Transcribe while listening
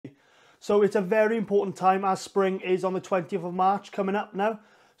So it's a very important time, as spring is on the 20th of March coming up now.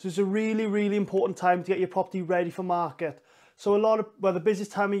 So it's a really, really important time to get your property ready for market. So the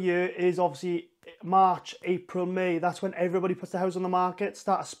busiest time of year is obviously March, April, May. That's when everybody puts their house on the market,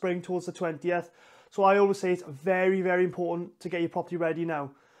 start of spring towards the 20th. So I always say it's very, very important to get your property ready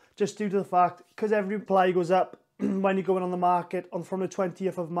now. Just due to the fact, because every supply goes up when you're going on the market from the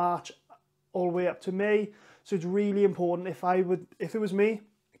 20th of March all the way up to May. So it's really important, if it was me,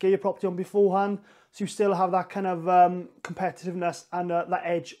 get your property on beforehand, so you still have that kind of competitiveness and that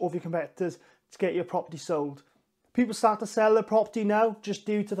edge over your competitors to get your property sold. People start to sell their property now, just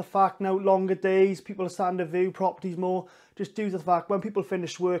due to the fact now, longer days, people are starting to view properties more, just due to the fact when people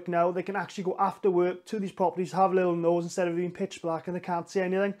finish work now, they can actually go after work to these properties, have a little nose instead of being pitch black and they can't see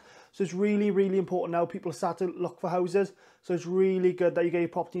anything. So it's really, really important now, people start to look for houses, so it's really good that you get your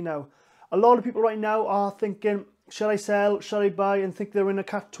property now. A lot of people right now are thinking, should I sell, should I buy, and think they're in a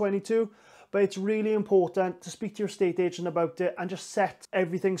catch-22, but it's really important to speak to your estate agent about it and just set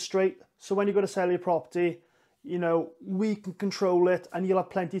everything straight. So when you go to sell your property, you know, we can control it and you'll have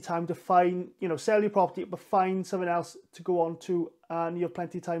plenty of time to find, you know, sell your property, but find something else to go on to, and you'll have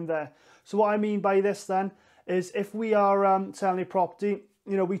plenty of time there. So what I mean by this then is, if we are selling a property,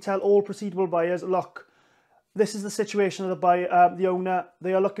 you know, we tell all proceedable buyers, look, this is the situation of the buyer, the owner.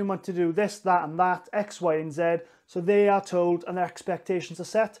 They are looking want to do this, that and that, X, Y and Z. So they are told and their expectations are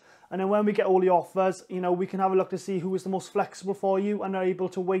set. And then when we get all the offers, you know, we can have a look to see who is the most flexible for you and are able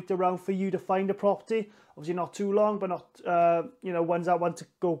to wait around for you to find a property. Obviously not too long, but not, you know, ones that want to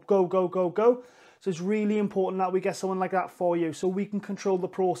go. So it's really important that we get someone like that for you, so we can control the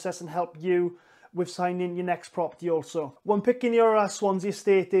process and help you with signing your next property also. When picking your Swansea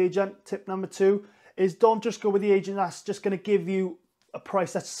estate agent, tip number 2 is, don't just go with the agent that's just going to give you a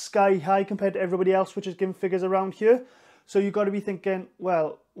price that's sky high compared to everybody else, which is giving figures around here. So you've got to be thinking,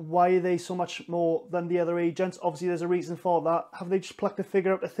 well, why are they so much more than the other agents? Obviously, there's a reason for that. Have they just plucked a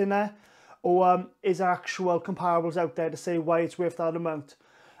figure out of thin air? Or is there actual comparables out there to say why it's worth that amount?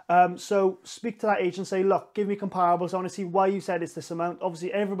 So speak to that agent, say, look, give me comparables. I want to see why you said it's this amount.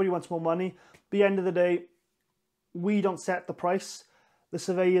 Obviously, everybody wants more money. But at the end of the day, we don't set the price. The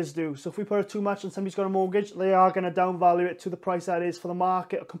surveyors do. So if we put it too much and somebody's got a mortgage, they are going to downvalue it to the price that is for the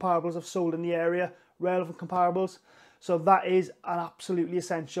market. Comparables have sold in the area, relevant comparables. So that is an absolutely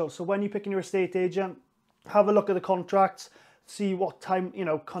essential. So when you're picking your estate agent, have a look at the contracts, see what time, you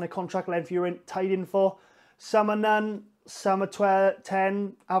know, kind of contract length you're tied in for. Some are none, some are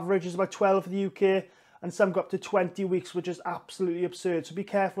 10, average is about 12 for the UK, and some go up to 20 weeks, which is absolutely absurd. So be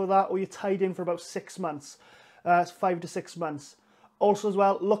careful of that, or you're tied in for about 6 months, 5 to 6 months. Also as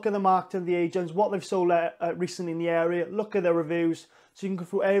well, look at the market of the agents, what they've sold recently in the area, look at their reviews, so you can go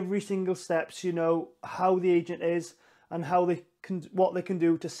through every single step, so you know how the agent is and how what they can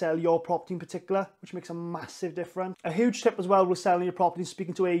do to sell your property in particular, which makes a massive difference. A huge tip as well with selling your property and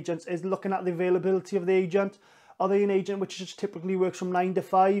speaking to agents is looking at the availability of the agent. Are they an agent which just typically works from 9 to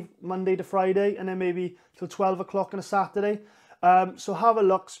 5, Monday to Friday, and then maybe till 12 o'clock on a Saturday? So have a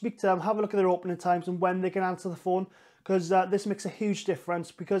look, speak to them, have a look at their opening times and when they can answer the phone, because this makes a huge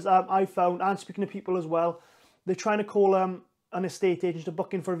difference. Because I found, and speaking to people as well, they're trying to call an estate agent to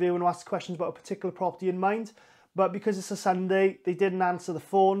book in for a view and ask questions about a particular property in mind. But because it's a Sunday, they didn't answer the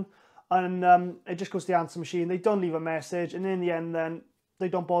phone, and it just goes to the answer machine. They don't leave a message, and in the end then, they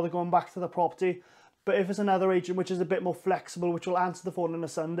don't bother going back to the property. But if it's another agent which is a bit more flexible, which will answer the phone on a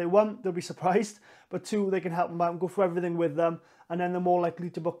Sunday, 1, they'll be surprised, but 2, they can help them out and go through everything with them, and then they're more likely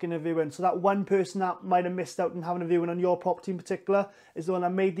to book in a viewing. So that one person that might have missed out on having a viewing on your property in particular is the one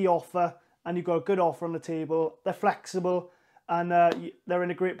that made the offer, and you've got a good offer on the table. They're flexible, and they're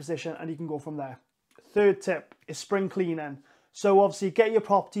in a great position, and you can go from there. Third tip is spring cleaning. So obviously get your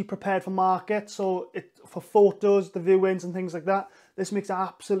property prepared for market, so for photos, the viewings and things like that. This makes an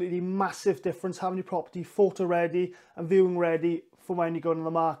absolutely massive difference, having your property photo ready and viewing ready for when you go on the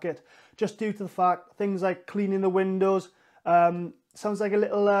market. Just due to the fact, things like cleaning the windows, sounds like a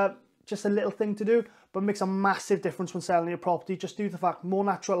little, just a little thing to do, but makes a massive difference when selling your property. Just due to the fact more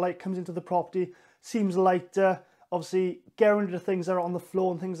natural light comes into the property, seems lighter. Obviously, getting rid of the things that are on the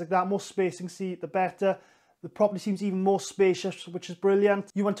floor and things like that, more spacing, the better. The property seems even more spacious, which is brilliant.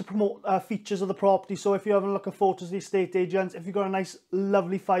 You want to promote features of the property. So if you're having a look at photos of the estate agents, if you've got a nice,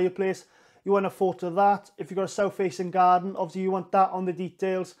 lovely fireplace, you want a photo of that. If you've got a south-facing garden, obviously you want that on the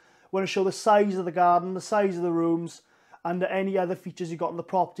details. You want to show the size of the garden, the size of the rooms, and any other features you've got on the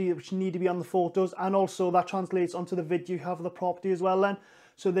property which need to be on the photos. And also that translates onto the video you have of the property as well then.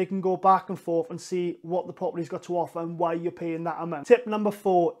 so they can go back and forth and see what the property's got to offer and why you're paying that amount. Tip number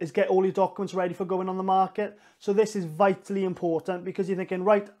 4 is get all your documents ready for going on the market. So this is vitally important, because you're thinking,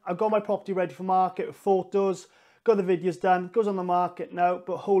 right, I've got my property ready for market with photos, got the videos done, goes on the market now,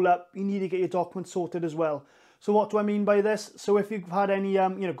 but hold up, you need to get your documents sorted as well. So what do I mean by this? So if you've had any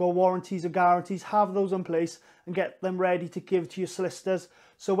go warranties or guarantees, have those in place and get them ready to give to your solicitors.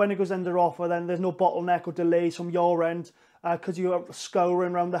 So when it goes under offer, then there's no bottleneck or delays from your end, because you're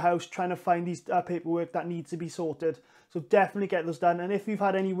scouring around the house trying to find these paperwork that needs to be sorted. So definitely get those done. And if you've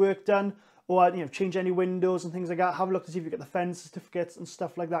had any work done, or change any windows and things like that, have a look to see if you get the fence certificates and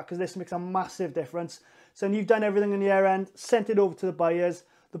stuff like that, because this makes a massive difference. So when you've done everything on your end, sent it over to the buyers,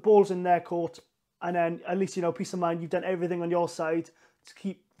 the ball's in their court, and then at least, peace of mind, you've done everything on your side to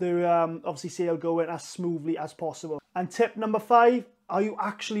keep the obviously sale going as smoothly as possible. And tip number 5, are you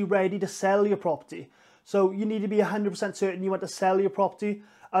actually ready to sell your property? So you need to be 100% certain you want to sell your property.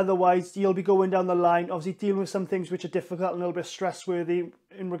 Otherwise, you'll be going down the line, obviously dealing with some things which are difficult and a little bit stress-worthy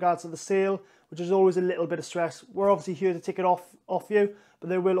in regards to the sale, which is always a little bit of stress. We're obviously here to take it off you, but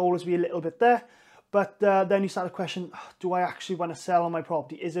there will always be a little bit there. But then you start to question, do I actually want to sell on my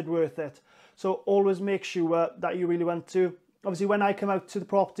property? Is it worth it? So always make sure that you really want to. Obviously, when I come out to the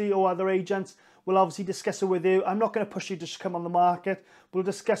property or other agents, we'll obviously discuss it with you. I'm not going to push you to just come on the market. We'll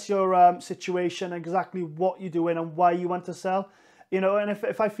discuss your situation, exactly what you're doing and why you want to sell. And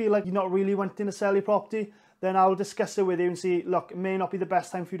if I feel like you're not really wanting to sell your property, then I'll discuss it with you and see, look, it may not be the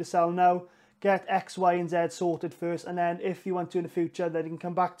best time for you to sell now. Get X, Y, and Z sorted first, and then if you want to in the future, then you can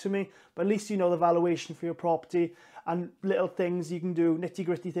come back to me. But at least you know the valuation for your property and little things you can do,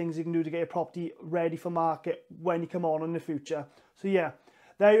 nitty-gritty things you can do to get your property ready for market when you come on in the future. So yeah,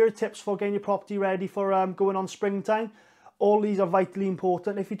 there are your tips for getting your property ready for going on springtime. All these are vitally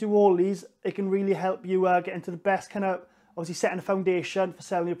important. If you do all these, it can really help you get into the best kind of, obviously setting a foundation for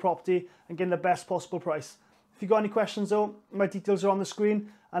selling your property and getting the best possible price. If you've got any questions though, my details are on the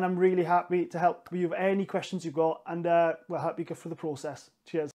screen, and I'm really happy to help you with any questions you've got, and we'll help you go through the process.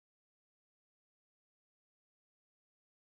 Cheers.